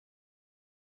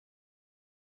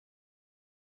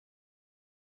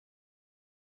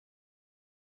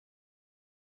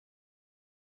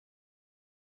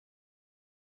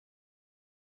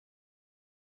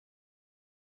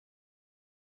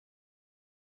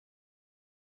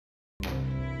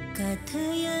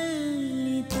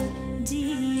Kathayallithu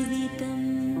Jeevitham.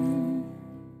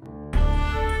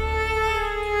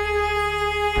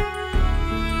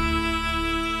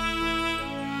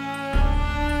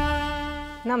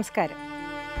 നമസ്കാരം.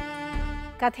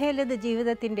 കഥയല്ലത്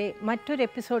ജീവിതത്തിൻ്റെ മറ്റൊരു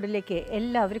എപ്പിസോഡിലേക്ക്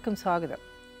എല്ലാവർക്കും സ്വാഗതം.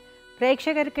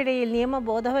 പ്രേക്ഷകർക്കിടയിൽ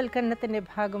നിയമബോധവൽക്കരണത്തിൻ്റെ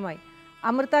ഭാഗമായി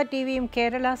Amrita ടിവിയും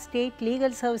Kerala state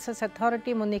legal services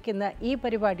അതോറിറ്റിയും ഒന്നിക്കുന്ന ഈ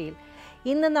പരിപാടിയിൽ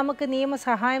ഇന്ന് നമുക്ക്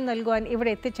നിയമസഹായം നൽകുവാൻ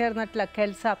ഇവിടെ എത്തിച്ചേർന്നിട്ടുള്ള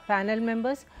KELSA panel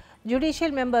members,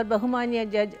 judicial member ബഹുമാന്യ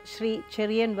judge Shri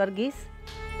Cherian Varghese,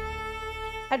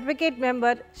 advocate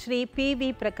member Shri PV.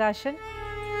 Prakashan,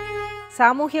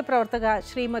 സാമൂഹ്യ പ്രവർത്തക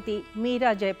ശ്രീമതി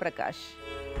മീര ജയപ്രകാശ്.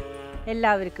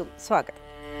 എല്ലാവർക്കും സ്വാഗതം.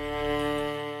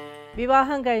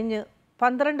 വിവാഹം കഴിഞ്ഞ്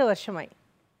 12 വർഷമായി.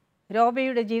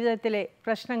 റോബിയുടെ ജീവിതത്തിലെ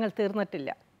പ്രശ്നങ്ങൾ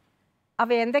തീർന്നിട്ടില്ല.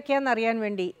 അവ എന്തൊക്കെയാണെന്നറിയാൻ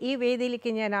വേണ്ടി ഈ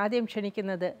വേദിയിലേക്ക് ഞാൻ ആദ്യം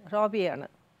ക്ഷണിക്കുന്നത് റോബിയാണ്.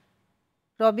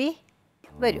 റോബി,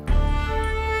 വരൂ.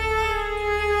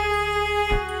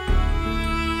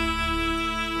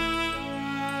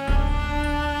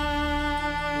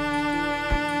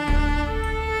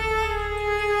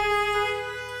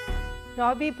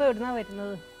 റോബി ഇപ്പോൾ എവിടുന്നാണ്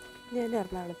വരുന്നത്? ഞാൻ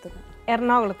എറണാകുളത്തുനിന്ന്.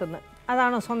 എറണാകുളത്തുനിന്ന്.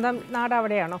 അതാണോ സ്വന്തം നാട്?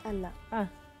 അവിടെയാണോ? അല്ല,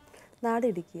 നാട്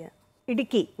ഇടുക്കിയാണ്.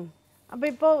 ഇടുക്കി. അപ്പോൾ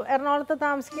ഇപ്പോൾ എറണാകുളത്ത്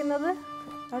താമസിക്കുന്നത്?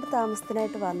 അവിടെ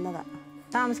താമസത്തിനായിട്ട് വന്നതാണ്.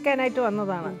 താമസിക്കാനായിട്ട്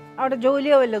വന്നതാണ്. അവിടെ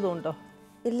ജോലിയോ വല്ലതും ഉണ്ടോ?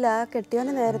 ഇല്ല,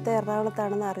 കെട്ടിയോന് നേരത്തെ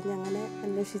എറണാകുളത്താണെന്ന് അറിഞ്ഞ് അങ്ങനെ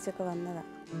അന്വേഷിച്ചൊക്കെ വന്നതാണ്.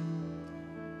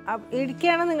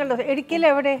 ഇടുക്കിയാണ് നിങ്ങളുടെ? ഇടുക്കിയിൽ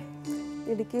എവിടെ?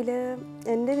 ഇടുക്കിയിൽ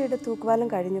എൻ്റെ വീട് തൂക്കുപാലം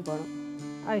കഴിഞ്ഞു പോകണം.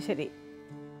 അത് ശരി.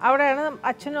 അവിടെയാണ്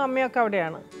അച്ഛനും അമ്മയൊക്കെ?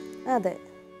 അവിടെയാണ്. അതെ,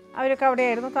 അവരൊക്കെ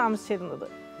അവിടെയായിരുന്നു താമസിച്ചിരുന്നത്.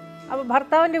 അപ്പോൾ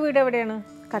ഭർത്താവിൻ്റെ വീട് എവിടെയാണ്?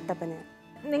 കട്ടപ്പനയാണ്.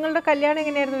 നിങ്ങളുടെ കല്യാണം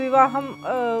എങ്ങനെയായിരുന്നു? വിവാഹം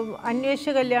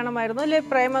അന്വേഷിച്ച കല്യാണമായിരുന്നു അല്ലെ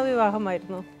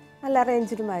പ്രേമവിവാഹമായിരുന്നു? അല്ല,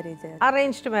 അറേഞ്ച്ഡ് മാരേജ്.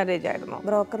 അറേഞ്ച്ഡ് മാരേജ് ആയിരുന്നു.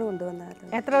 ബ്രോക്കർ കൊണ്ടുവന്നായിരുന്നു.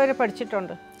 എത്ര വരെ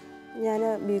പഠിച്ചിട്ടുണ്ട്? ഞാൻ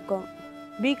ബികോം.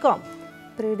 ബികോം?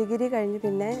 പ്രീ ഡിഗ്രി കഴിഞ്ഞ്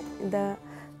പിന്നെ ഇത്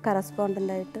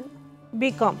കറസ്പോണ്ടൻ്റായിട്ട്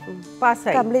ബികോം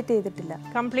പാസ്സായി. കംപ്ലീറ്റ് ചെയ്തിട്ടില്ല.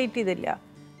 കംപ്ലീറ്റ് ചെയ്തില്ല.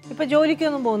 ഇപ്പോൾ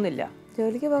ജോലിക്കൊന്നും പോകുന്നില്ല?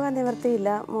 ജോലിക്ക് പോകാൻ നിവർത്തിയില്ല.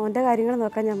 മോൻ്റെ കാര്യങ്ങൾ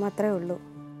നോക്കാൻ ഞാൻ മാത്രമേ ഉള്ളൂ.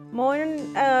 മോൻ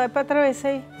ഇപ്പം എത്ര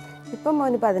വയസ്സായി? ഇപ്പം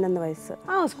മോന് 11 വയസ്സ്.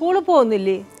 സ്കൂളിൽ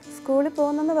പോകുന്നില്ലേ? സ്കൂളിൽ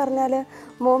പോകുന്നെന്ന് പറഞ്ഞാൽ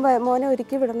മോനെ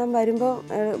ഒരുക്കി വിടണം, വരുമ്പോൾ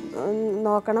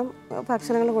നോക്കണം,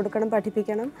 ഭക്ഷണങ്ങൾ കൊടുക്കണം,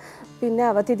 പഠിപ്പിക്കണം. പിന്നെ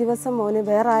അവധി ദിവസം മോന്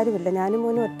വേറെ ആരുമില്ല, ഞാനും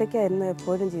മോനും ഒറ്റയ്ക്കായിരുന്നു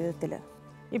എപ്പോഴും ജീവിതത്തിൽ.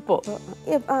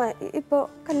 ഇപ്പോൾ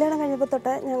കല്യാണം കഴിഞ്ഞപ്പോൾ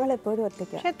തൊട്ട് ഞങ്ങൾ എപ്പോഴും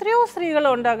ഒറ്റയ്ക്കാണ്. എത്രയോ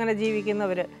സ്ത്രീകളുണ്ട് അങ്ങനെ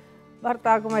ജീവിക്കുന്നവർ.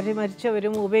 ഭർത്താക്കന്മാർ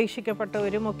മരിച്ചവരും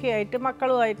ഉപേക്ഷിക്കപ്പെട്ടവരും ഒക്കെ ആയിട്ട്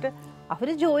മക്കളുമായിട്ട് അവർ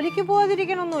ജോലിക്ക്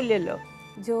പോകാതിരിക്കണമൊന്നുമില്ലല്ലോ.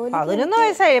 11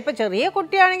 വയസ്സായി. ഇപ്പം ചെറിയ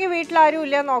കുട്ടിയാണെങ്കിൽ വീട്ടിലാരും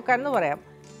ഇല്ല നോക്കാമെന്ന് പറയാം.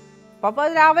 അപ്പോൾ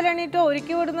രാവിലെ എണീറ്റ്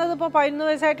ഒരുക്കി വിടുന്നത് ഇപ്പോൾ 11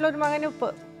 വയസ്സായിട്ടുള്ള ഒരു മകന്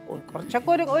കുറച്ചൊക്കെ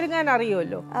ഒരുങ്ങാൻ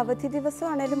അറിയുമല്ലോ. അവധി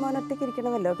ദിവസമാണേലും മോൻ ഒറ്റയ്ക്ക്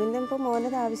ഇരിക്കണമല്ലോ. പിന്നെ ഇപ്പോൾ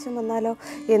മോനൊരു ആവശ്യം വന്നാലോ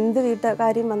എന്ത്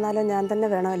കാര്യം വന്നാലോ ഞാൻ തന്നെ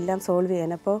വേണം എല്ലാം സോൾവ്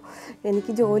ചെയ്യാൻ. അപ്പോൾ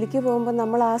എനിക്ക് ജോലിക്ക് പോകുമ്പോൾ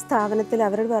നമ്മൾ ആ സ്ഥാപനത്തിൽ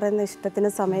അവരോട് പറയുന്ന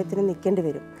ഇഷ്ടത്തിന് സമയത്തിന് നിൽക്കേണ്ടി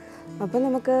വരും. അപ്പോൾ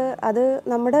നമുക്ക് അത്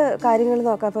നമ്മുടെ കാര്യങ്ങൾ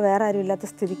നോക്കാം. അപ്പോൾ വേറെ ആരും ഇല്ലാത്ത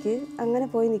സ്ഥിതിക്ക് അങ്ങനെ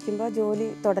പോയി നിൽക്കുമ്പോൾ ജോലി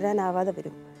തുടരാനാവാതെ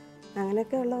വരും.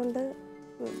 അങ്ങനെയൊക്കെ ഉള്ളതുകൊണ്ട്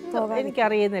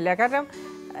എനിക്കറിയുന്നില്ല. കാരണം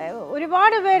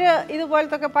ഒരുപാട് പേര്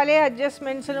ഇതുപോലത്തെ പല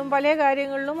അഡ്ജസ്റ്റ്മെൻറ്റ്സിലും പല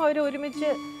കാര്യങ്ങളിലും അവർ ഒരുമിച്ച്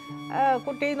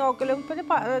കുട്ടിയെ നോക്കലും. പിന്നെ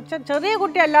ചെറിയ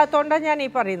കുട്ടി അല്ലാത്തതുകൊണ്ടാണ് ഞാൻ ഈ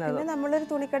പറയുന്നത്. നമ്മളൊരു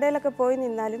തുണിക്കടയിലൊക്കെ പോയി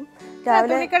നിന്നാലും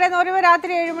തുണിക്കടയിൽ നിന്ന് പറയുമ്പോൾ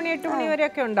രാത്രി 7 മണി 8 മണി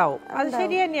വരെയൊക്കെ ഉണ്ടാവും. അത്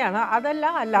ശരി തന്നെയാണ്. അതല്ല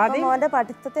അല്ലാതെ മോൻ്റെ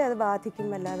പഠിത്തത്തെ അത് ബാധിക്കും.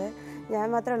 അല്ലാതെ ഞാൻ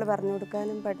മാത്രമേ ഉള്ളൂ പറഞ്ഞു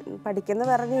കൊടുക്കാനും പഠിക്കുന്ന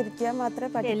പറഞ്ഞിരിക്കാൻ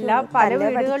മാത്രമേ എല്ലാ പല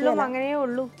വീടുകളിലും അങ്ങനെയേ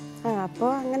ഉള്ളൂ. അപ്പോൾ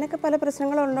അങ്ങനെയൊക്കെ പല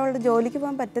പ്രശ്നങ്ങളുള്ളതുകൊണ്ട് ജോലിക്ക്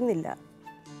പോകാൻ പറ്റുന്നില്ല.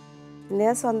 പിന്നെ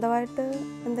ഞാൻ സ്വന്തമായിട്ട്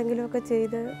എന്തെങ്കിലുമൊക്കെ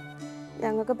ചെയ്ത്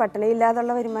ഞങ്ങൾക്ക്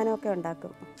പട്ടിണിയില്ലാതുള്ള വരുമാനമൊക്കെ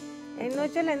ഉണ്ടാക്കും. എന്ന്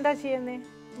വെച്ചാൽ എന്താ ചെയ്യുന്നേ?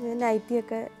 ഞാൻ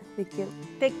നൈറ്റിയൊക്കെ വിൽക്കും.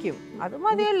 തെക്കും? അത്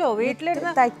മതിയല്ലോ.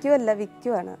 വീട്ടിലിരുന്ന് തയ്ക്കുമല്ല,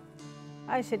 വിൽക്കുവാണ്.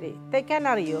 അത് ശരി. തെക്കാൻ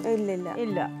അറിയോ? ഇല്ല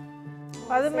ഇല്ല.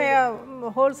 അത്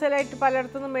ഹോൾസെയിലായിട്ട്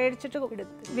പലയിടത്തുനിന്ന് മേടിച്ചിട്ട്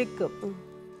വിൽക്കും.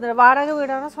 വാടക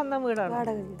വീടാണോ സ്വന്തം വീടാണോ?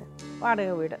 വാടക വീട്. വാടക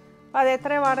വീട്. അപ്പം അത്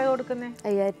എത്ര വാടക കൊടുക്കുന്നത്?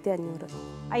 5500.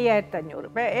 5500.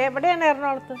 ഇപ്പം എവിടെയാണ്?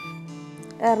 എറണാകുളത്ത്.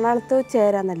 എറണാകുളത്ത്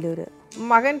ചേരാനല്ലൂര്.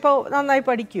 മകൻ ഇപ്പോൾ നന്നായി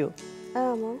പഠിക്കുമോ?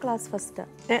 മോൻ ക്ലാസ്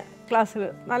ഫസ്റ്റാണ്. ക്ലാസ്സിൽ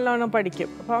നല്ലോണം പഠിക്കും.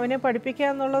 അപ്പോൾ അവനെ പഠിപ്പിക്കുക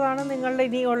എന്നുള്ളതാണ് നിങ്ങളുടെ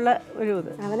ഇനിയുള്ള ഒരു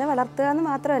ഇത്. അവനെ വളർത്തുക എന്ന്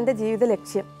മാത്രം എൻ്റെ ജീവിത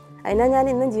ലക്ഷ്യം. അതിനാണ് ഞാൻ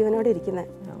ഇന്നും ജീവനോടെ ഇരിക്കുന്നത്.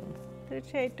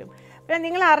 തീർച്ചയായിട്ടും. പിന്നെ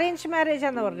നിങ്ങൾ അറേഞ്ച് മാരേജ്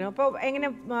എന്ന് പറഞ്ഞു. അപ്പോൾ എങ്ങനെ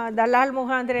ദലാൽ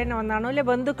മുഖാന്തരം വന്നാണോ അല്ലെ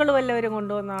ബന്ധുക്കൾ വല്ലവരും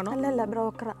കൊണ്ടുവന്നാണോ? അല്ലല്ല,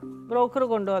 ബ്രോക്കർ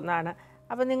കൊണ്ടുവന്നാണ്.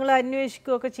 അപ്പം നിങ്ങൾ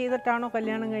അന്വേഷിക്കുകയൊക്കെ ചെയ്തിട്ടാണോ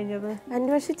കല്യാണം കഴിഞ്ഞത്?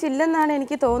 അന്വേഷിച്ചില്ലെന്നാണ്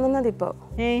എനിക്ക് തോന്നുന്നത്. ഇപ്പോൾ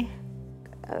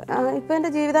എൻ്റെ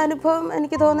ജീവിതാനുഭവം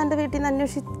എനിക്ക് തോന്നുന്നത് എൻ്റെ വീട്ടിൽ നിന്ന്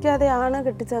അന്വേഷിക്കാതെയാണ്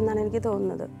കെട്ടിച്ചതെന്നാണ് എനിക്ക്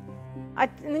തോന്നുന്നത്.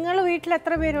 നിങ്ങൾ വീട്ടിൽ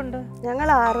എത്ര പേരുണ്ട്? ഞങ്ങൾ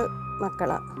 6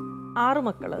 മക്കളാണ്. 6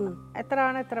 മക്കൾ. എത്ര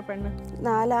ആണ് എത്ര പെണ്ണ്?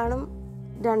 4 ആണും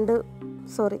 2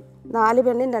 4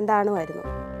 പെണ്ണും 2 ആണുമായിരുന്നു.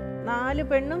 4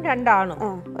 പെണ്ണും 2 ആണും.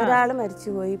 ഒരാൾ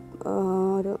മരിച്ചുപോയി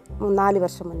ഒരു 4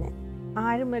 വർഷം മുന്നേ.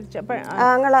 ആരും മരിച്ച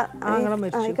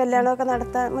കല്യാണമൊക്കെ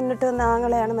നടത്താൻ മുന്നിട്ട് വന്ന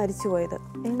ആങ്ങളെയാണ് മരിച്ചുപോയത്.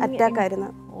 അറ്റാക്കായിരുന്നു.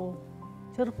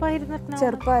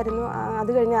 ചെറുപ്പമായിരുന്നു. അത്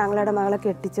കഴിഞ്ഞ് ആങ്ങളയുടെ മകളെ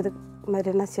കെട്ടിച്ചത്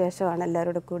മരണ ശേഷമാണ്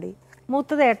എല്ലാവരോടും കൂടി.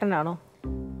 മൂത്തത് ഏട്ടനാണോ?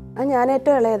 ഞാൻ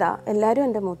ഏറ്റവും ഇളയതാ, എല്ലാവരും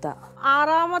എൻ്റെ മൂത്ത.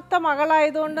 6ാമത്തെ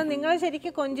മകളായതുകൊണ്ട് നിങ്ങൾ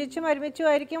ശരിക്കും കൊഞ്ചിച്ചും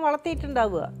ഒരുമിച്ചുമായിരിക്കും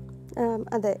വളർത്തിയിട്ടുണ്ടാവുക.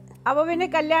 അതെ. അപ്പൊ പിന്നെ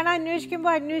കല്യാണം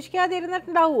അന്വേഷിക്കുമ്പോൾ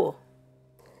അന്വേഷിക്കാതിരുന്നിട്ടുണ്ടാവുമോ?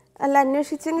 അല്ല,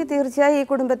 അന്വേഷിച്ചെങ്കിൽ തീർച്ചയായും ഈ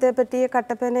കുടുംബത്തെ പറ്റി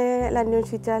കട്ടപ്പനെ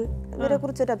അന്വേഷിച്ചാൽ ഇവരെ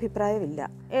കുറിച്ചൊരു അഭിപ്രായമില്ല.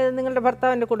 നിങ്ങളുടെ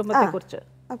ഭർത്താവിന്റെ കുടുംബത്തെ കുറിച്ച്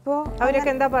അപ്പോൾ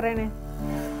അവരൊക്കെ എന്താ പറയണേ?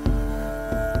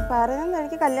 പറയുന്നത്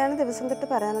എനിക്ക് കല്യാണ ദിവസം തൊട്ട്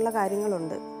പറയാനുള്ള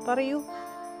കാര്യങ്ങളുണ്ട്. പറയൂ.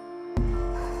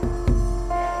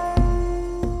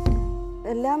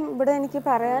 എല്ലാം ഇവിടെ എനിക്ക്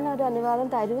പറയാൻ ഒരു അനുവാദം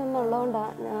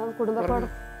തരുമെന്നുള്ളതുകൊണ്ടാണ് ഞാൻ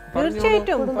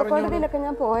കുടുംബക്കോടതിയിലൊക്കെ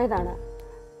ഞാൻ പോയതാണ്.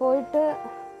 പോയിട്ട്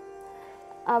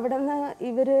അവിടെ നിന്ന്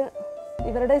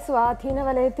ഇവരുടെ സ്വാധീന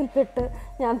വലയത്തിൽപ്പെട്ട്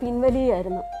ഞാൻ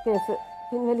കേസ്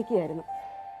പിൻവലിക്കുകയായിരുന്നു.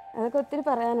 അതൊക്കെ ഒത്തിരി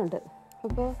പറയാനുണ്ട്.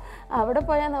 അപ്പോൾ അവിടെ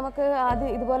പോയാൽ നമുക്ക് ആദ്യം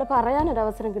ഇതുപോലെ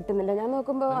പറയാനൊരവസരം കിട്ടുന്നില്ല. ഞാൻ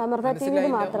നോക്കുമ്പോൾ അമൃത ടി വിയിൽ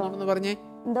മാത്രമാണ്.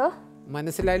 എന്തോ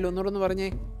മനസ്സിലായില്ല, ഒന്നുകൂടെ പറഞ്ഞേ.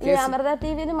 ഈ അമൃത ടി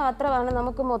വിയിൽ മാത്രമാണ്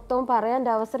നമുക്ക് മൊത്തവും പറയാൻ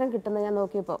അവസരം കിട്ടുന്നത്. ഞാൻ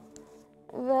നോക്കിയപ്പോൾ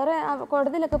വേറെ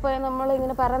കോടതിയിലൊക്കെ പോയാൽ നമ്മൾ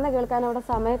ഇങ്ങനെ പറയുന്ന കേൾക്കാൻ അവിടെ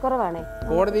സമയക്കുറവാണേ.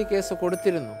 കോടതി കേസ്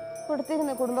കൊടുത്തിരുന്നു.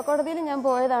 കുടുംബക്കോടതിയിൽ ഞാൻ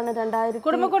പോയതാണ്. 2000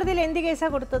 കുടുംബക്കോടതിയിൽ എന്ത് കേസാ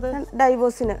കൊടുത്തത്?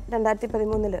 ഡൈവോഴ്സിന്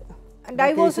 2013.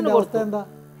 ഡൈവോഴ്സിന് കൊടുത്തു.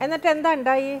 എന്നിട്ട് എന്താ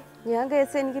ഉണ്ടായി? ഞാൻ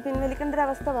കേസ് എനിക്ക് പിൻവലിക്കേണ്ട ഒരു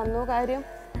അവസ്ഥ വന്നു. കാര്യം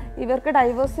ഇവർക്ക്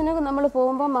ഡൈവോഴ്സിന് നമ്മൾ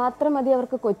പോകുമ്പോൾ മാത്രം മതി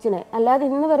അവർക്ക് കൊച്ചിനെ. അല്ലാതെ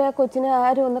ഇന്ന് വരെ ആ കൊച്ചിനെ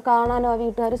ആരും ഒന്ന് കാണാനോ ആ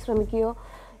വീട്ടുകാർ ശ്രമിക്കുകയോ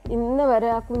ഇന്ന് വരെ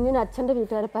ആ കുഞ്ഞിന് അച്ഛൻ്റെ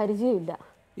വീട്ടുകാരെ പരിചയമില്ല.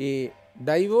 ഈ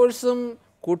ഡൈവോഴ്സും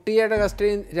കുട്ടിയുടെ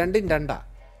കസ്റ്റഡിയും രണ്ടും രണ്ടാ.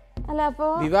 അല്ല, അപ്പോൾ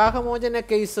വിവാഹമോചന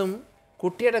കേസും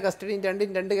കുട്ടിയുടെ കസ്റ്റഡിയും രണ്ടും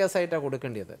 2 കേസായിട്ടാണ്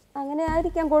കൊടുക്കേണ്ടത്. അങ്ങനെ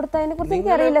ആയിരിക്കാം കൊടുത്തതിനെ കുറിച്ച്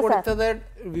എനിക്ക് അറിയില്ല. കൊടുത്തത്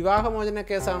വിവാഹമോചന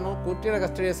കേസാണോ കുട്ടിയുടെ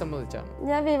കസ്റ്റഡിയെ സംബന്ധിച്ചാണോ?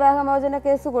 ഞാൻ വിവാഹമോചന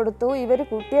കേസ് കൊടുത്തു. ഇവര്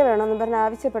കുട്ടിയെ വേണമെന്ന് പറഞ്ഞ്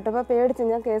ആവശ്യപ്പെട്ടപ്പോൾ പേടിച്ച്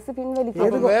ഞാൻ കേസ്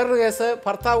പിൻവലിക്കും. വേറൊരു കേസ്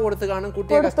ഭർത്താവ് കൊടുത്തു കാണും,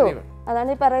 കുട്ടിയെ കസ്റ്റഡി. അതാണ്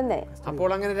ഈ പറയുന്നത്. അപ്പോൾ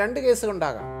അങ്ങനെ 2 കേസുകൾ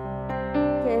ഉണ്ടാകാം.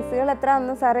 കേസുകൾ എത്ര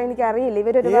ഒന്നും സാറേ എനിക്ക് അറിയില്ല.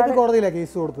 ഇവരൊരുപാട് കോടതിയിലാണ്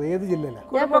കേസ് കൊടുത്തത്? ഏത് ജില്ലയിലാണ്?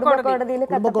 ഞാൻ കുടുംബക്കോടതിയിൽ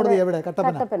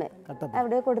കട്ടപ്പന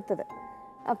അവിടെ കൊടുത്തത്.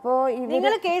 അപ്പോൾ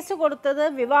നിങ്ങൾ കേസ് കൊടുത്തത്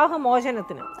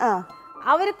വിവാഹമോചനത്തിന്.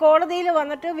 അവര് കോടതിയിൽ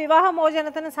വന്നിട്ട്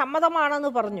വിവാഹമോചനത്തിന് സമ്മതമാണെന്ന്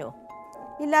പറഞ്ഞു?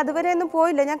 ഇല്ല, അതുവരെ ഒന്നും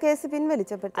പോയില്ല. ഞാൻ കേസ്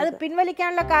പിൻവലിച്ചപ്പോൾ അത്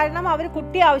പിൻവലിക്കാനുള്ള കാരണം അവർ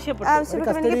കുട്ടി ആവശ്യപ്പെട്ടു.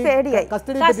 എനിക്ക് പേടിയായി.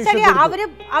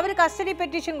 അവര് കസ്റ്റഡി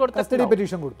പെറ്റീഷൻ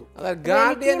കൊടുത്തു.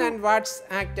 ഗാർഡിയൻ ആൻഡ് വാട്ട്സ്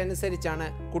ആക്ട് അനുസരിച്ചാണ്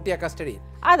കുട്ടിയെ കസ്റ്റഡി.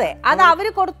 അതെ, അത്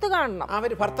അവര് കൊടുത്തു കാണണം.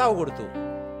 അവര് ഭർത്താവ് കൊടുത്തു.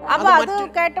 അപ്പൊ അത്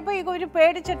കേട്ടപ്പോ ഇവര്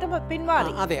പേടിച്ചിട്ട്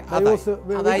പിൻവാങ്ങി.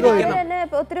 എന്നെ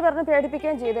ഒത്തിരി പറഞ്ഞ്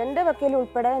പേടിപ്പിക്കുകയും ചെയ്തു. എന്റെ വക്കീൽ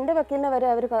ഉൾപ്പെടെ എന്റെ വക്കീലിനെ വരെ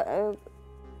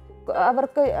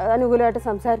അവർക്ക് അനുകൂലമായിട്ട്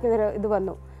സംസാരിക്കുന്ന ഇത്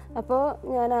വന്നു. അപ്പോൾ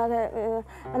ഞാനാകെ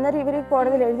അന്നേരം ഇവർ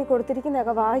കോടതിയിൽ എഴുതി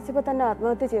കൊടുത്തിരിക്കുന്നതൊക്കെ വായിച്ചപ്പോൾ തന്നെ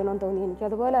ആത്മഹത്യ ചെയ്യണമെന്ന് തോന്നി എനിക്ക്.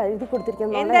 അതുപോലെ എഴുതി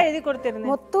കൊടുത്തിരിക്കുന്നത്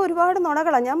മൊത്തം ഒരുപാട്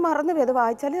നുണകളാണ്. ഞാൻ മറന്നുപോയി, അത്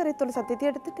വായിച്ചാലേ അറിയത്തുള്ളൂ. സത്യത്തിൽ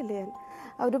എടുത്തിട്ടില്ല ഞാൻ.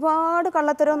 ഒരുപാട്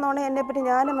കള്ളത്തരവും നുണ എന്നെപ്പറ്റി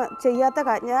ഞാൻ ചെയ്യാത്ത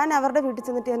ഞാൻ അവരുടെ വീട്ടിൽ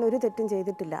ചെന്നിട്ട് ഞാൻ ഒരു തെറ്റും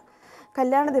ചെയ്തിട്ടില്ല.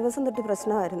 കല്യാണ ദിവസം തൊട്ട്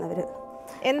പ്രശ്നമായിരുന്നു.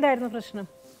 എന്തായിരുന്നു പ്രശ്നം?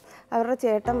 അവരുടെ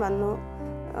ചേട്ടൻ വന്നു,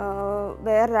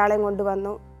 വേറൊരാളെയും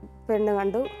കൊണ്ടുവന്നു, പെണ്ണ്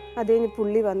കണ്ടു. അത് കഴിഞ്ഞ്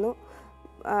പുള്ളി വന്നു.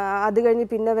 അത് കഴിഞ്ഞ്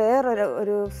പിന്നെ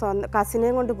വേറൊരു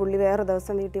കസിനെയും കൊണ്ട് പുള്ളി വേറെ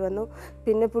ദിവസം വീട്ടിൽ വന്നു.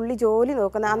 പിന്നെ പുള്ളി ജോലി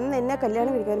നോക്കുന്ന അന്ന് എന്നെ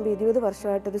കല്യാണം കഴിക്കാൻ 20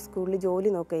 വർഷമായിട്ടൊരു സ്കൂളിൽ ജോലി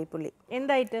നോക്കുക ഈ പുള്ളി.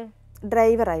 എന്തായിട്ട്?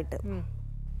 ഡ്രൈവറായിട്ട്.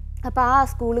 അപ്പോൾ ആ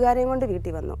സ്കൂളുകാരെയും കൊണ്ട്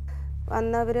വീട്ടിൽ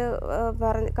വന്നവർ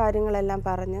കാര്യങ്ങളെല്ലാം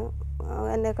പറഞ്ഞ്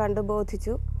എന്നെ കണ്ടു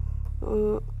ബോധിച്ചു.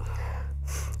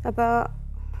 അപ്പോൾ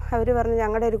അവർ പറഞ്ഞു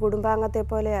ഞങ്ങളുടെ ഒരു കുടുംബാംഗത്തെ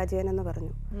പോലെ അജയൻ എന്ന്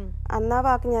പറഞ്ഞു. അന്നാ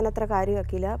വാക്ക് ഞാൻ അത്ര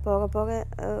കാര്യമാക്കിയില്ല. പോകെ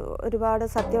ഒരുപാട്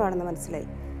സത്യമാണെന്ന് മനസ്സിലായി.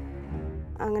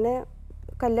 അങ്ങനെ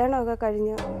കല്യാണമൊക്കെ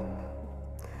കഴിഞ്ഞ്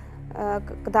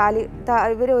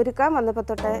ഇവർ ഒരുക്കാൻ വന്നപ്പോൾ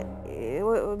തൊട്ടേ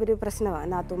ഇവർ പ്രശ്നമാണ്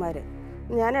നാത്തൂമാർ.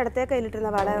 ഞാൻ ഇടത്തെ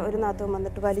കയ്യിലിട്ടിരുന്ന വള ഒരു നാത്തൂൻ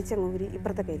വന്നിട്ട് വലിച്ചങ്ങ് ഊരി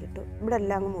ഇപ്പുറത്തെ കയ്യിലിട്ടു. ഇവിടെ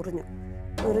എല്ലാം അങ്ങ് മുറിഞ്ഞു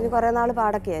കുറേ നാൾ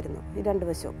പാടൊക്കെയായിരുന്നു ഈ 2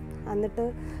 വശവും. എന്നിട്ട്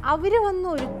അവര് വന്ന്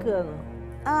ഒരുക്കുക.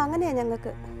 അങ്ങനെയാ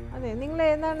ഞങ്ങൾക്ക്. അതെ, നിങ്ങൾ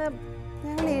ഏതാണ്?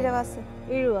 ഞങ്ങൾ ഈഴവാസ്.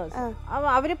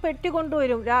 അവര് പെട്ടി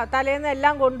കൊണ്ടുവരും, തലേന്ന്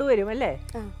എല്ലാം കൊണ്ടുവരും അല്ലേ,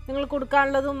 നിങ്ങൾ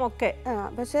കൊടുക്കാനുള്ളതും ഒക്കെ.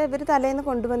 പക്ഷെ ഇവര് തലേന്ന്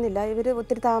കൊണ്ടുവന്നില്ല. ഇവര്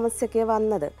ഒത്തിരി താമസിച്ചൊക്കെയാ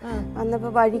വന്നത്.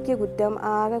 വന്നപ്പോൾ വഴിക്ക് കുറ്റം,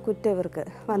 ആകെ കുറ്റം ഇവർക്ക്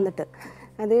വന്നിട്ട്.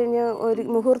 അത് കഴിഞ്ഞ് ഒരു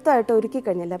മുഹൂർത്തമായിട്ട് ഒരുക്കി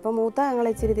കഴിഞ്ഞില്ല. അപ്പോൾ മൂത്ത ആങ്ങളെ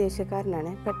ഇച്ചിരി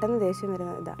ദേഷ്യക്കാരനാണ്, പെട്ടെന്ന് ദേഷ്യം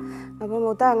വരുന്ന ഇതാണ്. അപ്പോൾ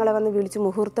മൂത്ത ആങ്ങളെ വന്ന് വിളിച്ച്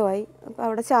മുഹൂർത്തമായി. അപ്പോൾ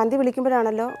അവിടെ ശാന്തി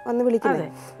വിളിക്കുമ്പോഴാണല്ലോ വന്ന് വിളിക്കുന്നത്.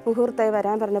 മുഹൂർത്തമായി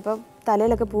വരാൻ പറഞ്ഞപ്പോൾ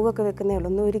തലയിലൊക്കെ പൂവൊക്കെ വെക്കുന്നേ ഉള്ളൂ,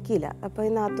 ഒന്നും ഒരുക്കിയില്ല. അപ്പോൾ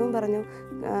ഈ നാത്തൂൻ പറഞ്ഞു,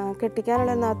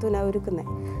 കെട്ടിക്കാനുള്ള നാത്തൂനാണ് ഒരുക്കുന്നത്.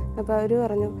 അപ്പോൾ അവർ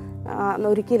പറഞ്ഞു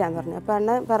ഒരുക്കിയില്ലാന്ന് പറഞ്ഞു. അപ്പോൾ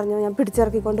അണ്ണൻ പറഞ്ഞു ഞാൻ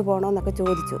പിടിച്ചിറക്കിക്കൊണ്ട് പോകണമെന്നൊക്കെ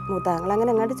ചോദിച്ചു. മൂത്ത ആങ്ങളെ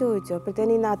അങ്ങനെ അങ്ങോട്ട് ചോദിച്ചു.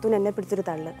 അപ്പോഴത്തേനും ഈ നാത്തൂൻ എന്നെ പിടിച്ചൊരു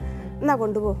തള്ളു, എന്നാൽ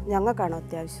കൊണ്ടുപോകും, ഞങ്ങൾക്കാണോ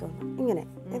അത്യാവശ്യം. ഇങ്ങനെ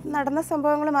നടന്ന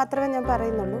സംഭവങ്ങൾ മാത്രമേ ഞാൻ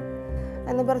പറയുന്നുള്ളൂ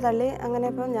എന്ന് പറഞ്ഞ് തള്ളി. അങ്ങനെ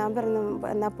ഇപ്പോൾ ഞാൻ പറഞ്ഞു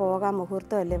എന്നാൽ പോകാം,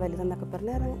 മുഹൂർത്തമല്ലേ വലുതെന്നൊക്കെ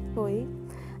പറഞ്ഞ് ഇറങ്ങി പോയി.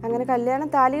 അങ്ങനെ കല്യാണം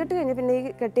താലികെട്ട് കഴിഞ്ഞ് പിന്നെ ഈ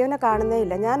കെട്ടിയവനെ കാണുന്നേ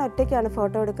ഇല്ല. ഞാൻ ഒറ്റയ്ക്കാണ്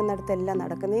ഫോട്ടോ എടുക്കുന്നിടത്തെല്ലാം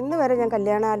നടക്കുന്നത്. ഇന്ന് വരെ ഞാൻ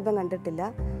കല്യാണ ആൽബം കണ്ടിട്ടില്ല,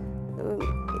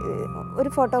 ഒരു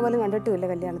ഫോട്ടോ പോലും കണ്ടിട്ടുമില്ല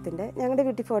കല്യാണത്തിൻ്റെ. ഞങ്ങളുടെ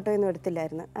വീട്ടിൽ ഫോട്ടോയൊന്നും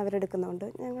എടുത്തില്ലായിരുന്നു, അവരെടുക്കുന്നതുകൊണ്ട്.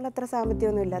 ഞങ്ങൾ അത്ര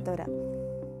സാമ്പത്തികമൊന്നും ഇല്ലാത്തവരാണ്.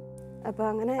 അപ്പോൾ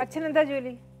അങ്ങനെ അച്ഛൻ എന്താ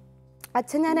ജോലി?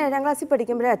 അച്ഛൻ ഞാൻ 7ാം ക്ലാസ്സിൽ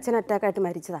പഠിക്കുമ്പോഴേ അച്ഛൻ അറ്റാക്കായിട്ട്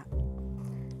മരിച്ചതാണ്.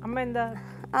 അമ്മ എന്താ?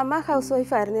 അമ്മ ഹൗസ്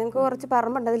വൈഫായിരുന്നു. ഞങ്ങൾക്ക് കുറച്ച്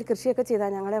പറമ്പുണ്ട്, അതിൽ കൃഷിയൊക്കെ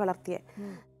ചെയ്താണ് ഞങ്ങളെ വളർത്തിയത്.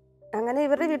 അങ്ങനെ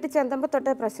ഇവരുടെ വീട്ടിൽ ചെന്നപ്പോൾ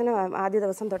തൊട്ടേ പ്രശ്നമാണ്. ആദ്യ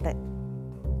ദിവസം തൊട്ടേ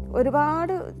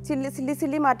ഒരുപാട്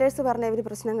സില്ലി മാറ്റേഴ്സ് പറഞ്ഞ ഇവർ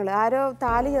പ്രശ്നങ്ങൾ. ആരോ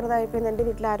താലി ചെറുതായപ്പോൾ എൻ്റെ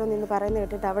വീട്ടിൽ ആരോ നിന്ന് പറയുന്നത്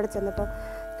കേട്ടിട്ട് അവിടെ ചെന്നപ്പോൾ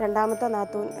രണ്ടാമത്തെ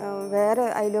നാത്തൂൻ വേറെ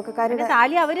അയൽവക്കക്കാരുടെ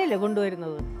താലി അവരല്ലേ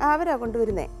കൊണ്ടുവരുന്നത്? അവരാ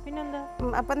കൊണ്ടുവരുന്നേ. പിന്നെന്താ?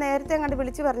 അപ്പം നേരത്തെ അങ്ങോട്ട്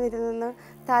വിളിച്ച് പറഞ്ഞിരുന്നെന്ന്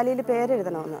താലിയിൽ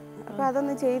പേരെഴുതണമെന്ന്. അപ്പോൾ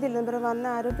അതൊന്നും ചെയ്തില്ല. എന്നിട്ട് വന്ന്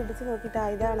ആരോ പിടിച്ച് നോക്കിയിട്ട്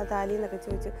ഇതാണ് താലി എന്നൊക്കെ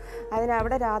ചോദിച്ചു.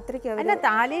 അതിനവിടെ രാത്രിക്ക് അല്ല,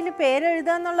 താലിയിൽ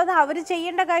പേരെഴുതുക എന്നുള്ളത് അവര്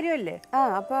ചെയ്യേണ്ട കാര്യമല്ലേ?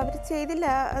 അപ്പോൾ അവർ ചെയ്തില്ല.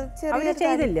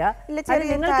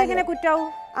 ചെറിയ കുറ്റാവും.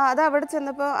 അത് അവിടെ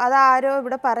ചെന്നപ്പോൾ അതാരോ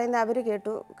ഇവിടെ പറയുന്ന അവർ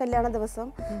കേട്ടു. കല്യാണ ദിവസം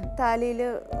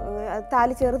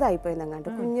താലി ചെറുതായിപ്പോയെന്നങ്ങാണ്ട്,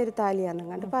 കുഞ്ഞൊരു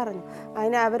താലിയാണെന്നങ്ങാണ്ട് പറഞ്ഞു.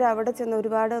 അതിന് അവരവിടെ ചെന്ന്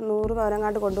ഒരുപാട് 100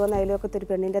 പവനങ്ങാണ്ട് കൊണ്ടുവന്ന അതിലൊക്കത്തെ ഒരു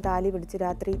പെണ്ണിൻ്റെ താലി പിടിച്ച്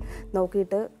രാത്രി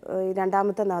നോക്കിയിട്ട്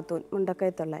രണ്ടാമത്തെ നാത്തൂൻ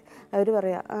മുണ്ടക്കയത്തുള്ള അവർ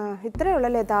പറയാം, ഇത്രയേ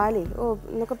ഉള്ളല്ലേ താലി,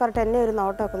 എന്നൊക്കെ പറഞ്ഞിട്ട് എന്നെ ഒരു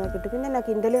നോട്ടമൊക്കെ നോക്കിയിട്ട് പിന്നെ എന്നാ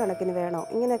കിൻഡൽ കണക്കിന് വേണോ,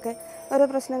 ഇങ്ങനെയൊക്കെ ഓരോ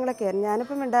പ്രശ്നങ്ങളൊക്കെയായിരുന്നു.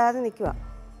 ഞാനിപ്പം മിണ്ടാതെ നിൽക്കുക.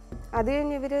 അത്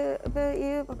കഴിഞ്ഞ് ഇവർ ഇപ്പോൾ ഈ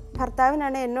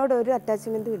ഭർത്താവിനാണ് എന്നോട് ഒരു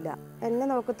അറ്റാച്ച്മെൻറ്റും ഇല്ല, എന്നെ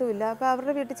നോക്കത്തുമില്ല. അപ്പോൾ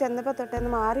അവരുടെ വീട്ടിൽ ചെന്നപ്പോൾ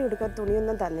തൊട്ടേന്ന് മാറി എടുക്കാൻ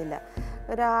തുണിയൊന്നും തന്നില്ല.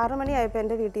 ഒരു 6 മണിയായപ്പോൾ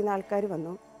എൻ്റെ വീട്ടിൽ നിന്ന് ആൾക്കാർ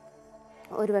വന്നു,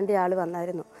 ഒരു വണ്ടി ആൾ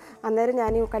വന്നായിരുന്നു. അന്നേരം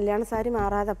ഞാൻ ഈ കല്യാണ സാരി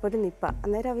മാറാതെ അപ്പോഴും നിൽപ്പാ.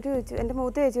 അന്നേരം അവർ ചോദിച്ചു, എൻ്റെ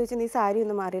മൂത്ത ചേച്ചി ചോദിച്ചു, നീ സാരി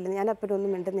ഒന്നും മാറിയില്ല. ഞാൻ അപ്പോഴും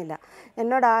ഒന്നും മിണ്ടുന്നില്ല.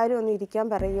 എന്നോട് ആരും ഒന്ന് ഇരിക്കാൻ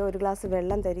പറയുകയോ ഒരു ഗ്ലാസ്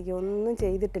വെള്ളം തരികയോ ഒന്നും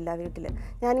ചെയ്തിട്ടില്ല വീട്ടിൽ.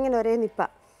 ഞാനിങ്ങനെ ഒരേ നിൽപ്പാ.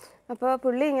 അപ്പോൾ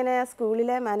പുള്ളി ഇങ്ങനെ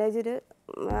സ്കൂളിലെ മാനേജർ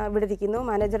ഇവിടെ ഇരിക്കുന്നു,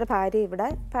 മാനേജറുടെ ഭാര്യ ഇവിടെ,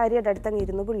 ഭാര്യയുടെ അടുത്തങ്ങ്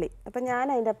ഇരുന്നു പുള്ളി. അപ്പം ഞാൻ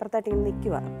അതിൻ്റെ അപ്പുറത്തായിട്ട് ഇങ്ങനെ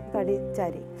നിൽക്കുക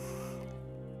കടിച്ചാരി.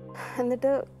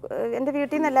 എന്നിട്ട് എൻ്റെ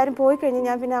വീട്ടിൽ നിന്ന് എല്ലാവരും പോയി കഴിഞ്ഞ്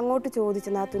ഞാൻ പിന്നെ അങ്ങോട്ട് ചോദിച്ചു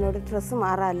നാത്തൂനോട് ഡ്രസ്സ്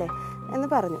മാറാമല്ലേ എന്ന്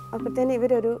പറഞ്ഞു. അപ്പോഴത്തേന്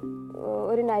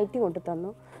ഒരു നൈറ്റി കൊണ്ടു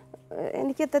തന്നു.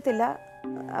 എനിക്കെത്തത്തില്ല,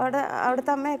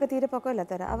 അവിടുത്തെ അമ്മയൊക്കെ തീരെ പൊക്കമില്ല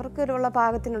തരാം, അവർക്കൊരുള്ള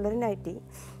പാകത്തിനുള്ളൊരു നൈറ്റി.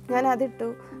 ഞാൻ അതിട്ടു.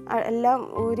 എല്ലാം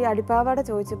ഒരു അടിപ്പാവാട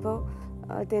ചോദിച്ചപ്പോൾ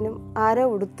ത്തേനും ആരോ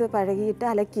ഉടുത്തിട്ട്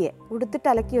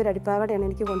അലക്കിയ ഒരു അടിപ്പാവടയാണ്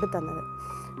എനിക്ക് കൊണ്ടു തന്നത്.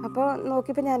 അപ്പോൾ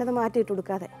നോക്കിയപ്പോൾ ഞാനത് മാറ്റിയിട്ട്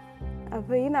കൊടുക്കാതെ.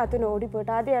 അപ്പോൾ ഈ നാത്തൂൻ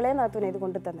ഓടിപ്പോയിട്ട്, ആദ്യം ഇളയ നാത്തൂനെ ഇത്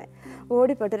കൊണ്ടു തന്നെ,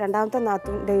 ഓടിപ്പോയിട്ട് രണ്ടാമത്തെ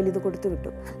നാത്തൂൻ ഡെയിലി ഇത് കൊടുത്തു വിട്ടു.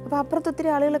 അപ്പോൾ അപ്പുറത്ത്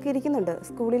ഒത്തിരി ആളുകളൊക്കെ ഇരിക്കുന്നുണ്ട്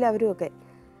സ്കൂളിൽ, അവരുമൊക്കെ.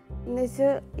 എന്നുവെച്ച്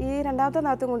ഈ രണ്ടാമത്തെ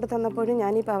നാത്തൂൻ കൊണ്ടു തന്നപ്പോഴും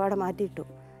ഞാൻ ഈ പാവാട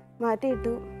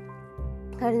മാറ്റിയിട്ടു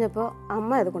കഴിഞ്ഞപ്പോൾ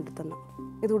അമ്മ ഇത് കൊണ്ടു തന്നു,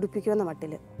 ഇത് ഉടുപ്പിക്കുമെന്ന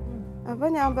മട്ടിൽ. അപ്പോൾ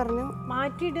ഞാൻ പറഞ്ഞു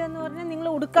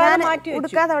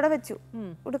ഉടുക്കാതെ അവിടെ വെച്ചു.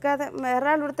 ഉടുക്കാതെ വേറെ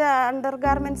ആളുടെ അണ്ടർ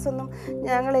ഗാർമെൻറ്റ്സ് ഒന്നും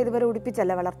ഞങ്ങൾ ഇതുവരെ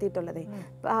ഉടുപ്പിച്ചല്ല വളർത്തിയിട്ടുള്ളത്.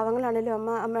 പാവങ്ങളാണേലും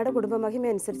അമ്മയുടെ കുടുംബ മഹിമ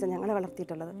അനുസരിച്ചാണ് ഞങ്ങളെ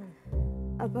വളർത്തിയിട്ടുള്ളത്.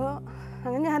 അപ്പോൾ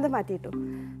അങ്ങനെ ഞാനത് മാറ്റിയിട്ടു.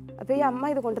 അപ്പോൾ ഈ അമ്മ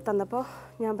ഇത് കൊണ്ട് തന്നപ്പോൾ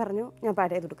ഞാൻ പറഞ്ഞു ഞാൻ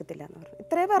പഴയത് ഉടുക്കത്തില്ല എന്ന് പറഞ്ഞു.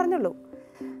 ഇത്രേ പറഞ്ഞുള്ളൂ.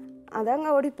 അതങ്ങ്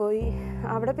ഓടിപ്പോയി.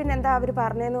 അവിടെ പിന്നെ എന്താ അവർ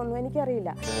പറഞ്ഞതെന്നൊന്നും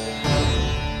എനിക്കറിയില്ല.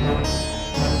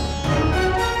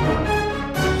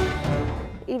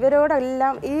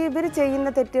 ഇവരോടെല്ലാം ഇവർ ചെയ്യുന്ന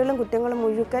തെറ്റുകളും കുറ്റങ്ങളും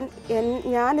മുഴുവൻ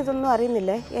ഞാനിതൊന്നും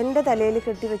അറിയുന്നില്ലേ, എൻ്റെ തലയിൽ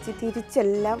കെട്ടിവെച്ച്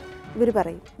തിരിച്ചെല്ലാം ഇവർ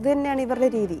പറയും. ഇത് തന്നെയാണ് ഇവരുടെ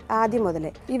രീതി ആദ്യം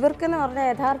മുതലേ. ഇവർക്കെന്ന് പറഞ്ഞാൽ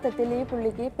യഥാർത്ഥത്തിൽ ഈ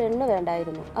പുള്ളിക്ക് പെണ്ണ്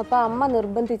വേണ്ടായിരുന്നു. അപ്പോൾ അമ്മ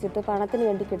നിർബന്ധിച്ചിട്ട് പണത്തിന്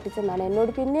വേണ്ടി കെട്ടിച്ചെന്നാണ്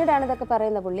എന്നോട് പിന്നീടാണ് ഇതൊക്കെ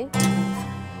പറയുന്ന പുള്ളി.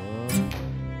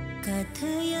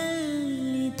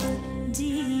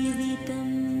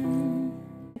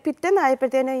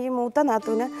 പിറ്റേന്നായപ്പോഴത്തേനും ഈ മൂത്ത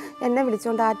നാത്തൂന് എന്നെ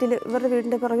വിളിച്ചുകൊണ്ട് ആറ്റിൽ, ഇവരുടെ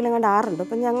വീടിൻ്റെ പുറകിലെങ്ങാണ്ട് ആറുണ്ട്.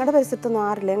 അപ്പം ഞങ്ങളുടെ പരിസരത്തൊന്നും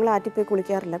ആറില്ല, ഞങ്ങൾ ആറ്റിൽ പോയി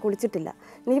കുളിക്കാറില്ല, കുളിച്ചിട്ടില്ല.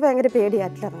 എനിക്ക് ഭയങ്കര പേടി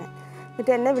ആറ്റിലിറങ്ങാൻ.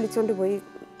 എന്നിട്ട് എന്നെ വിളിച്ചുകൊണ്ട് പോയി.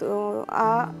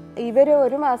 ഇവർ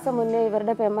 1 മാസം മുന്നേ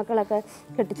ഇവരുടെ പെമ്മക്കളൊക്കെ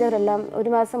കെട്ടിച്ചവരെല്ലാം 1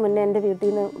 മാസം മുന്നേ എൻ്റെ വീട്ടിൽ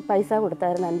നിന്ന് പൈസ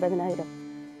കൊടുത്തായിരുന്നു 50,000.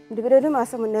 ഇവർ 1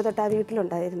 മാസം മുന്നേ തൊട്ട് ആ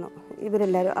വീട്ടിലുണ്ടായിരുന്നു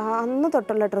ഇവരെല്ലാവരും. അന്ന്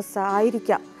തൊട്ടുള്ള ഡ്രസ്സ്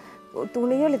ആയിരിക്കാം.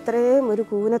 തുണികൾ ഇത്രയും ഒരു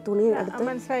കൂന തുണി എടുത്ത്.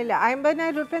 മനസ്സിലായില്ല.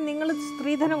 50,000 രൂപ നിങ്ങൾ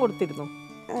സ്ത്രീധനം കൊടുത്തിരുന്നു?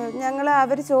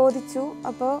 അവർ ചോദിച്ചു.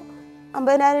 അപ്പോൾ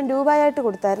 50,000 രൂപയായിട്ട്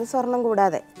കൊടുത്തായിരുന്നു, സ്വർണം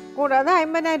കൂടാതെ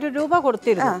 50,000 രൂപ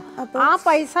കൊടുത്തിരുന്നു. ആ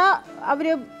പൈസ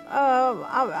അവര്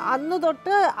അന്ന്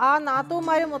തൊട്ട് ആ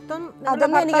നാത്തൂമാര് മൊത്തം?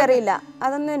 അതൊന്നും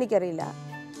എനിക്കറിയില്ല.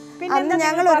 അന്ന്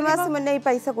ഞങ്ങൾ 1 മാസം മുന്നേ ഈ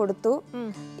പൈസ കൊടുത്തു.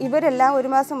 ഇവരെല്ലാം 1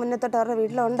 മാസം മുന്നേ തൊട്ട് അവരുടെ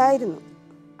വീട്ടിലുണ്ടായിരുന്നു.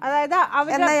 അതായത്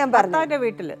എന്നാ ഞാൻ പറഞ്ഞു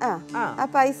വീട്ടില് ആ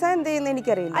പൈസ എന്ത് ചെയ്യുന്ന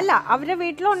എനിക്കറിയില്ല. അല്ല, അവരുടെ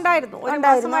വീട്ടിലുണ്ടായിരുന്നു. 1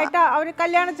 മാസമായിട്ട് അവര്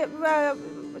കല്യാണം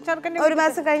ചെറുക്കൻ്റെ 1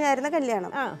 മാസം കഴിഞ്ഞായിരുന്നു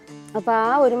കല്യാണം. അപ്പൊ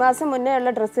ആ 1 മാസം മുന്നേ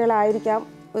ഉള്ള ഡ്രസ്സുകളായിരിക്കാം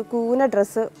ഒരു കൂന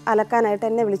ഡ്രസ്സ് അലക്കാനായിട്ട്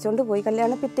എന്നെ വിളിച്ചോണ്ട് പോയി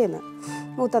കല്യാണം പിറ്റേന്ന്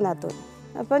മൂത്ത നാത്തൂൻ.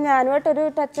 അപ്പോൾ ഞാനുമായിട്ടൊരു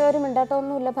ടച്ചോ ഒരു മിണ്ടാട്ടോ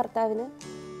ഒന്നുമില്ല ഭർത്താവിന്.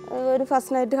 ഒരു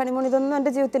ഫസ്റ്റ് നൈറ്റ് ഹണിമൂൺ ഇതൊന്നും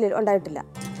എൻ്റെ ജീവിതത്തിൽ ഉണ്ടായിട്ടില്ല.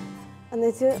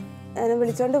 എന്നുവെച്ച് എന്നെ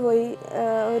വിളിച്ചോണ്ട് പോയി.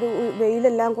 ഒരു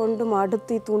വെയിലെല്ലാം കൊണ്ട്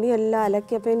മടുത്തി തുണിയെല്ലാം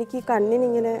അലക്കി. അപ്പോൾ എനിക്ക്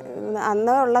കണ്ണിനിങ്ങനെ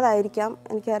അന്ന് ഉള്ളതായിരിക്കാം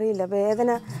എനിക്കറിയില്ല,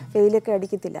 വേദന വെയിലൊക്കെ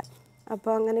അടിക്കത്തില്ല.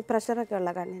 അപ്പോൾ അങ്ങനെ പ്രഷറൊക്കെ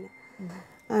ഉള്ള കണ്ണിന്.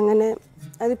 അങ്ങനെ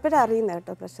അതിപ്പോഴും അറിയുന്ന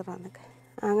കേട്ടോ പ്രഷറാന്നൊക്കെ.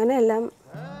 അങ്ങനെയെല്ലാം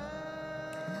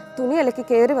തുണി അലക്കി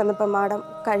കയറി വന്നപ്പോൾ മാഡം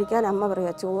കഴിക്കാൻ അമ്മ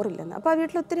പറയുക ചോറില്ലെന്ന്. അപ്പോൾ ആ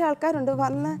വീട്ടിൽ ഒത്തിരി ആൾക്കാരുണ്ട്.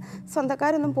 വന്ന്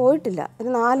സ്വന്തക്കാരൊന്നും പോയിട്ടില്ല. ഒരു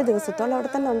 4 ദിവസത്തോളം അവിടെ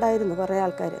തന്നെ ഉണ്ടായിരുന്നു കുറേ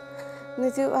ആൾക്കാർ.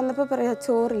 എന്നുവെച്ച് വന്നപ്പോൾ പറയുക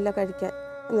ചോറില്ല കഴിക്കാൻ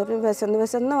എന്നിട്ട്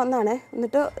വിശന്ന് വന്നാണേ.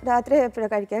 എന്നിട്ട് രാത്രി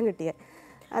എപ്പോഴാണ് കഴിക്കാൻ കിട്ടിയത്.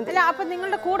 അല്ല, അപ്പം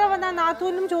നിങ്ങളുടെ കൂടെ വന്ന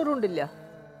നാത്തൂനും ചോറുണ്ടില്ല?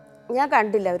 ഞാൻ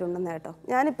കണ്ടില്ല അവരുണ്ടെന്ന് കേട്ടോ.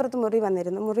 ഞാനിപ്പുറത്ത് മുറി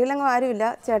വന്നിരുന്നു. മുറിയിലെങ്ങും ആരുമില്ല,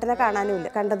 ചേട്ടനെ കാണാനുമില്ല,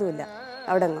 കണ്ടതുമില്ല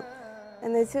അവിടെ എങ്ങും.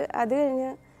 എന്നുവെച്ച് അത്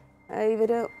കഴിഞ്ഞ്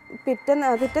ഇവർ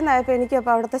പിറ്റേന്നായപ്പോൾ എനിക്ക്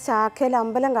അപ്പോൾ അവിടുത്തെ ശാഖയിൽ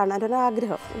അമ്പലം കാണാനൊരു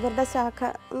ആഗ്രഹം. ഇവരുടെ ശാഖ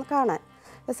ഒന്ന് കാണാൻ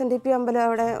SNDP അമ്പലം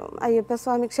അവിടെ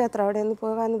അയ്യപ്പസ്വാമി ക്ഷേത്രം അവിടെ ഒന്ന്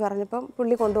പോകാമെന്ന് പറഞ്ഞപ്പം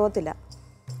പുള്ളി കൊണ്ടുപോകത്തില്ല.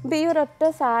 അപ്പോൾ ഈ ഒരൊറ്റ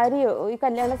സാരിയോ ഈ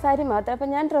കല്യാണ സാരി മാത്രം. അപ്പം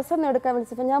ഞാൻ ഡ്രസ്സൊന്നും എടുക്കാൻ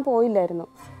വിളിച്ചപ്പോൾ ഞാൻ പോയില്ലായിരുന്നു.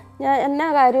 ഞാൻ എന്നാ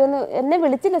കാര്യമൊന്നും എന്നെ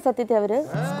വിളിച്ചില്ല സത്യത്തിൽ. അവർ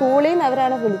സ്കൂളിൽ നിന്ന്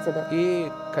അവരാണ് വിളിച്ചത്. ഈ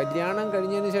കല്യാണം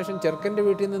കഴിഞ്ഞതിന് ശേഷം ചെറുക്കൻ്റെ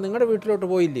വീട്ടിൽ നിന്ന് നിങ്ങളുടെ വീട്ടിലോട്ട്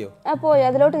പോയില്ലയോ? പോയി,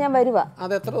 അതിലോട്ട് ഞാൻ വരുവാ.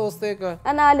 അത് എത്ര ദിവസത്തേക്ക്?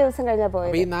 4 ദിവസം കഴിഞ്ഞാൽ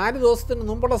പോയത്. ഈ 4 ദിവസത്തിന്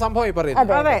മുമ്പുള്ള സംഭവമായി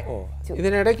പറയുന്നത്.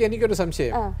 ഇതിനിടയ്ക്ക് എനിക്കൊരു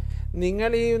സംശയം.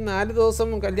 നിങ്ങൾ ഈ 4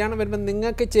 ദിവസം കല്യാണം വരുമ്പോൾ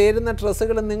നിങ്ങൾക്ക് ചേരുന്ന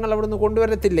ഡ്രസ്സുകൾ നിങ്ങൾ അവിടെ നിന്ന്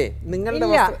കൊണ്ടുവരത്തില്ലേ? നിങ്ങളുടെ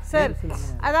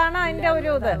അതാണ് അതിൻ്റെ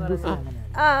ഒരു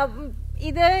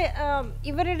ഇത്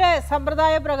ഇവരുടെ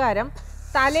സമ്പ്രദായ പ്രകാരം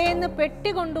തലേന്ന്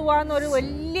പെട്ടി കൊണ്ടുപോകാന്നൊരു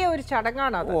വലിയ ഒരു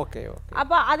ചടങ്ങാണ് അത്.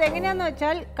 അപ്പൊ അതെങ്ങനെയാന്ന്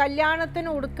വെച്ചാൽ കല്യാണത്തിന്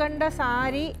ഉടുക്കേണ്ട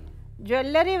സാരി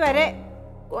ജ്വല്ലറി വരെ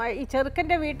ഈ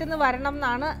ചെറുക്കൻ്റെ വീട്ടിൽ നിന്ന് വരണം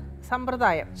എന്നാണ്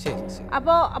സമ്പ്രദായം.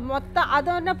 അപ്പോൾ മൊത്തം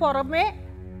അതിന് പുറമെ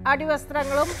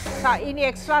അടിവസ്ത്രങ്ങളും ഇനി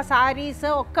എക്സ്ട്രാ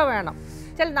സാരീസ് ഒക്കെ വേണം.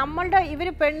 നമ്മളുടെ ഇവർ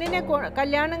പെണ്ണിനെ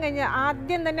കല്യാണം കഴിഞ്ഞാൽ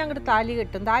ആദ്യം തന്നെ അങ്ങോട്ട് താലി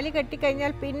കെട്ടും. താലി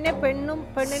കെട്ടിക്കഴിഞ്ഞാൽ പിന്നെ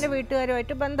പെണ്ണിൻ്റെ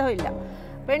വീട്ടുകാരുമായിട്ട് ബന്ധമില്ല.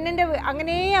 പെണ്ണിൻ്റെ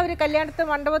അങ്ങനെ അവർ കല്യാണത്തെ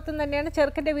മണ്ഡപത്തിൽ തന്നെയാണ്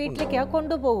ചെറുക്കൻ്റെ വീട്ടിലേക്ക്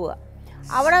കൊണ്ടുപോവുക.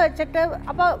 അവിടെ വെച്ചിട്ട്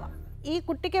അപ്പോൾ ഈ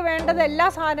കുട്ടിക്ക് വേണ്ടത് എല്ലാ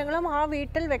സാധനങ്ങളും ആ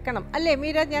വീട്ടിൽ വെക്കണം. അല്ലേ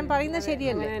മീര, ഞാൻ പറയുന്നത്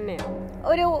ശരിയല്ലേ?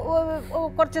 ഒരു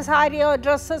കുറച്ച് സാരിയോ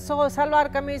ഡ്രസ്സസോ salwar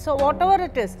കമ്മീസോ what ever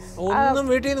it is ഒന്നും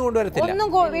വീട്ടിൽ നിന്ന് കൊണ്ടുവരത്തില്ല. ഒന്നും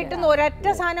വീട്ടിൽ നിന്ന് ഒരൊറ്റ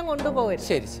സാധനം കൊണ്ടുപോകരുത്.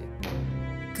 ശരി ശരി.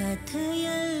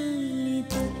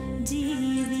 കഥയല്ലിതു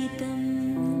ജീവിതം.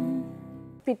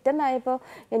 പിറ്റന്നായപ്പോൾ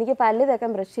എനിക്ക് പല്ല്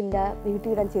തേക്കാൻ ബ്രഷില്ല, വീട്ടിൽ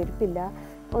ഇടാൻ ചെരുപ്പില്ല,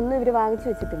 ഒന്നും ഇവർ വാങ്ങിച്ചു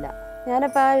വെച്ചിട്ടില്ല.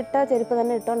 ഞാനപ്പോൾ ആ ഇട്ട ചെരുപ്പ്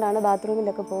തന്നെ ഇട്ടുകൊണ്ടാണ്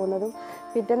ബാത്റൂമിലൊക്കെ പോകുന്നതും.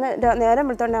 പിറ്റേന്ന് നേരം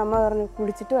വിളിച്ചോണ്ട് അമ്മ പറഞ്ഞു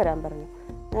കുളിച്ചിട്ട് വരാൻ പറഞ്ഞു.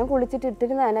 ഞാൻ കുളിച്ചിട്ട്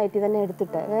ഇട്ടിരുന്ന ആ നൈറ്റി തന്നെ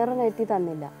എടുത്തിട്ട് വേറെ നൈറ്റി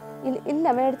തന്നില്ല.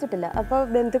 ഇല്ല മേടിച്ചിട്ടില്ല. അപ്പോൾ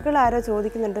ബന്ധുക്കൾ ആരോ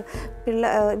ചോദിക്കുന്നുണ്ട്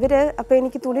ഇവർ. അപ്പോൾ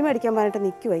എനിക്ക് തുണി മേടിക്കാൻ പറഞ്ഞിട്ട്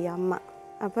നിൽക്കുവോ ഈ അമ്മ.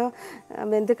 അപ്പോൾ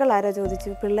ബന്ധുക്കൾ ആരോ ചോദിച്ചു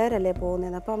പിള്ളേരല്ലേ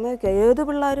പോകുന്നതെന്ന്. അപ്പോൾ അമ്മ ഏത്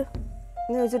പിള്ളേർ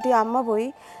എന്ന് ചോദിച്ചിട്ട് ഈ അമ്മ പോയി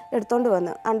എടുത്തോണ്ട്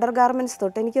വന്ന് അണ്ടർ ഗാർമെൻറ്റ്സ്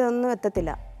തൊട്ട് എനിക്കതൊന്നും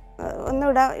എത്തത്തില്ല, ഒന്നും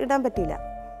ഇടാൻ പറ്റിയില്ല.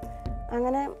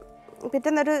 അങ്ങനെ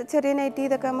പിറ്റേന്നൊരു ചെറിയ നൈറ്റി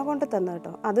ഇതൊക്കെ അമ്മ കൊണ്ടു തന്നു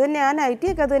കേട്ടോ. അത് തന്നെ ആ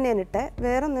നൈറ്റിയൊക്കെ അത് തന്നെയാണ് ഇട്ടേ,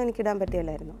 വേറെ ഒന്നും എനിക്കിടാൻ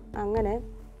പറ്റിയില്ലായിരുന്നു. അങ്ങനെ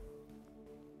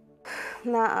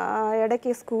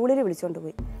ഇടയ്ക്ക് സ്കൂളിൽ വിളിച്ചുകൊണ്ട്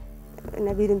പോയി.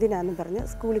 പിന്നെ വിരുന്നിനാന്നും പറഞ്ഞ്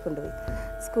സ്കൂളിൽ കൊണ്ടുപോയി.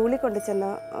 സ്കൂളിൽ കൊണ്ട് ചെന്ന്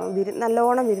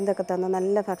നല്ലോണം വിരുന്നൊക്കെ തന്നു.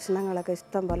 നല്ല ഭക്ഷണങ്ങളൊക്കെ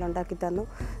ഇഷ്ടം പോലെ ഉണ്ടാക്കി തന്നു.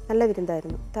 നല്ല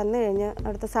വിരുന്നായിരുന്നു. തന്നു കഴിഞ്ഞ്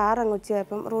അവിടുത്തെ സാറങ്ങ്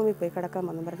ഉച്ചയായപ്പം റൂമിൽ പോയി കിടക്കാൻ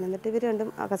വന്നു പറഞ്ഞു. എന്നിട്ട് ഇവർ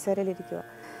രണ്ടും കസേരയിലിരിക്കുക.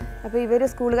 അപ്പോൾ ഇവർ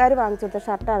സ്കൂളുകാർ വാങ്ങിച്ചു കൊടുത്ത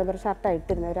ഷർട്ടാണ്. ഇവർ ഷർട്ടാണ്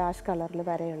ഇട്ടിരുന്നത്, ഒരു ആഷ് കളറിൽ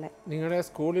വരെയുള്ള. നിങ്ങളുടെ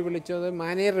സ്കൂളിൽ വിളിച്ചത്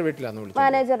മാനേജറുടെ വീട്ടിലാണ്?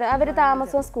 മാനേജർ അവർ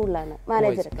താമസം സ്കൂളിലാണ്.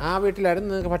 മാനേജർ ആ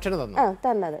വീട്ടിലായിരുന്നു ഭക്ഷണം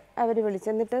തന്നത്. അവർ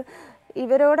വിളിച്ചെന്നിട്ട്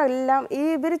ഇവരോടെല്ലാം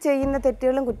ഇവർ ചെയ്യുന്ന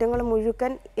തെറ്റുകളും കുറ്റങ്ങളും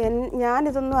മുഴുവൻ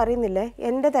ഞാനിതൊന്നും അറിയുന്നില്ലേ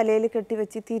എൻ്റെ തലയിൽ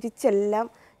കെട്ടിവെച്ച് തിരിച്ചെല്ലാം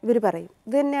ഇവർ പറയും.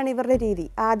 ഇത് തന്നെയാണ് ഇവരുടെ രീതി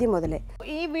ആദ്യം മുതലേ.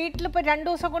 ഈ വീട്ടിലിപ്പോൾ 2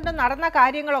 ദിവസം കൊണ്ട് നടന്ന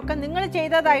കാര്യങ്ങളൊക്കെ നിങ്ങൾ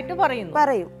ചെയ്തതായിട്ട്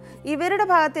പറയും. ഇവരുടെ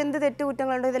ഭാഗത്ത് എന്ത്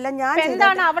തെറ്റുകുറ്റങ്ങളുണ്ടോ ഇതെല്ലാം ഞാൻ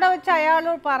എന്താണ് അവിടെ വെച്ച്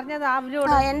അയാളോട് പറഞ്ഞത്?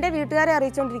 അവരോട് എൻ്റെ വീട്ടുകാരെ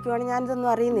അറിയിച്ചുകൊണ്ടിരിക്കുവാണ്,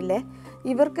 ഞാനിതൊന്നും അറിയുന്നില്ലേ.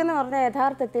 ഇവർക്കെന്ന് പറഞ്ഞാൽ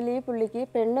യഥാർത്ഥത്തിൽ ഈ പുള്ളിക്ക്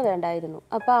പെണ്ണ് വേണ്ടായിരുന്നു.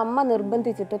 അപ്പോൾ അമ്മ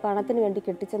നിർബന്ധിച്ചിട്ട് പണത്തിന് വേണ്ടി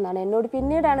കെട്ടിച്ചെന്നാണ് എന്നോട്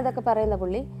പിന്നീടാണ് ഇതൊക്കെ പറയുന്ന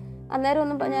പുള്ളി. അന്നേരം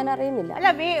ഒന്നും ഞാൻ അറിയുന്നില്ല. അല്ല,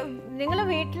 നിങ്ങൾ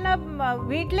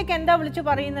വീട്ടിലേക്ക് എന്താ വിളിച്ചു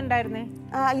പറയുന്നുണ്ടായിരുന്നേ?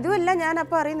 ഇതുമല്ല ഞാൻ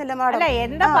അപ്പോൾ അറിയുന്നില്ല മാഡം.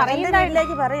 എൻ്റെ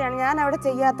വീട്ടിലേക്ക് പറയാണ്, ഞാൻ അവിടെ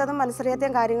ചെയ്യാത്തതും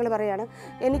മനസ്സറിയാത്തതും കാര്യങ്ങൾ പറയാണ്.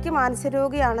 എനിക്ക്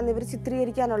മാനസികരോഗിയാണെന്ന് ഇവർ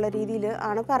ചിത്രീകരിക്കാനുള്ള രീതിയിൽ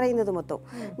ആണ് പറയുന്നത് മൊത്തം.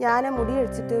 ഞാൻ മുടി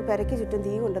അഴിച്ചിട്ട് പെരയ്ക്ക് ചുറ്റും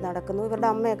തീ കൊണ്ട് നടക്കുന്നു. ഇവരുടെ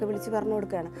അമ്മയൊക്കെ വിളിച്ച് പറഞ്ഞു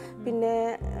കൊടുക്കുകയാണ്. പിന്നെ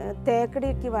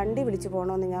തേക്കടിക്ക് വണ്ടി വിളിച്ച്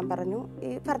പോകണമെന്ന് ഞാൻ പറഞ്ഞു. ഈ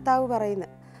ഭർത്താവ്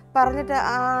പറഞ്ഞിട്ട്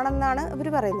ആണെന്നാണ് ഇവർ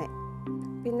പറയുന്നത്.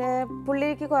 പിന്നെ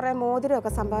പുള്ളിക്ക് കുറേ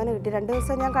മോതിരമൊക്കെ സംഭാവന കിട്ടി. 2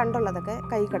 ദിവസം ഞാൻ കണ്ടുള്ളതൊക്കെ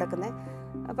കൈ കിടക്കുന്നത്.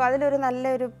 അപ്പോൾ അതിലൊരു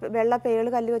നല്ലൊരു വെള്ള പേള്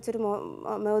കല്ല് വെച്ചൊരു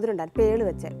മോതിരം ഉണ്ടായിരുന്നു. പേള്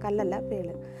വെച്ച് കല്ലല്ല,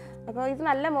 പേള്. അപ്പോൾ ഇത്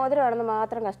നല്ല മോതിരമാണെന്ന്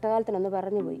മാത്രം കഷ്ടകാലത്തിനൊന്ന്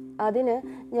പറഞ്ഞു പോയി. അതിന്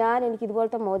എനിക്ക്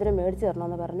ഇതുപോലത്തെ മോതിരം മേടിച്ച്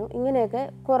തരണമെന്ന് പറഞ്ഞു. ഇങ്ങനെയൊക്കെ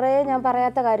കുറേ ഞാൻ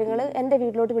പറയാത്ത കാര്യങ്ങൾ എൻ്റെ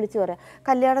വീട്ടിലോട്ട് വിളിച്ചു പറയാം.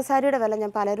 കല്യാണ സാരിയുടെ വില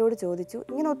ഞാൻ പലരോട് ചോദിച്ചു.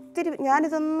 ഇങ്ങനെ ഒത്തിരി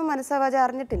ഞാനിതൊന്നും മനസ്സാവാതെ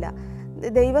അറിഞ്ഞിട്ടില്ല.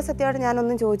 ദൈവസത്യമായിട്ട്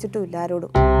ഞാനൊന്നും ചോദിച്ചിട്ടുമില്ല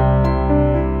ആരോടും.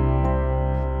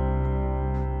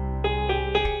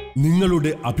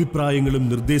 നിങ്ങളുടെ അഭിപ്രായങ്ങളും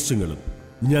നിർദ്ദേശങ്ങളും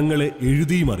ഞങ്ങളെ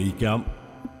എഴുതിയും അറിയിക്കാം.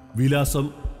 വിലാസം: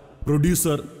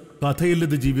 പ്രൊഡ്യൂസർ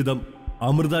കഥയല്ലത് ജീവിതം,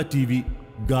 അമൃത TV,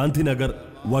 ഗാന്ധിനഗർ,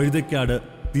 വഴുതയ്ക്കാട്,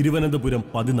 തിരുവനന്തപുരം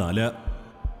 14.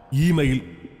 Email: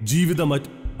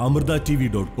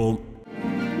 jeevitham@amruthatv.com.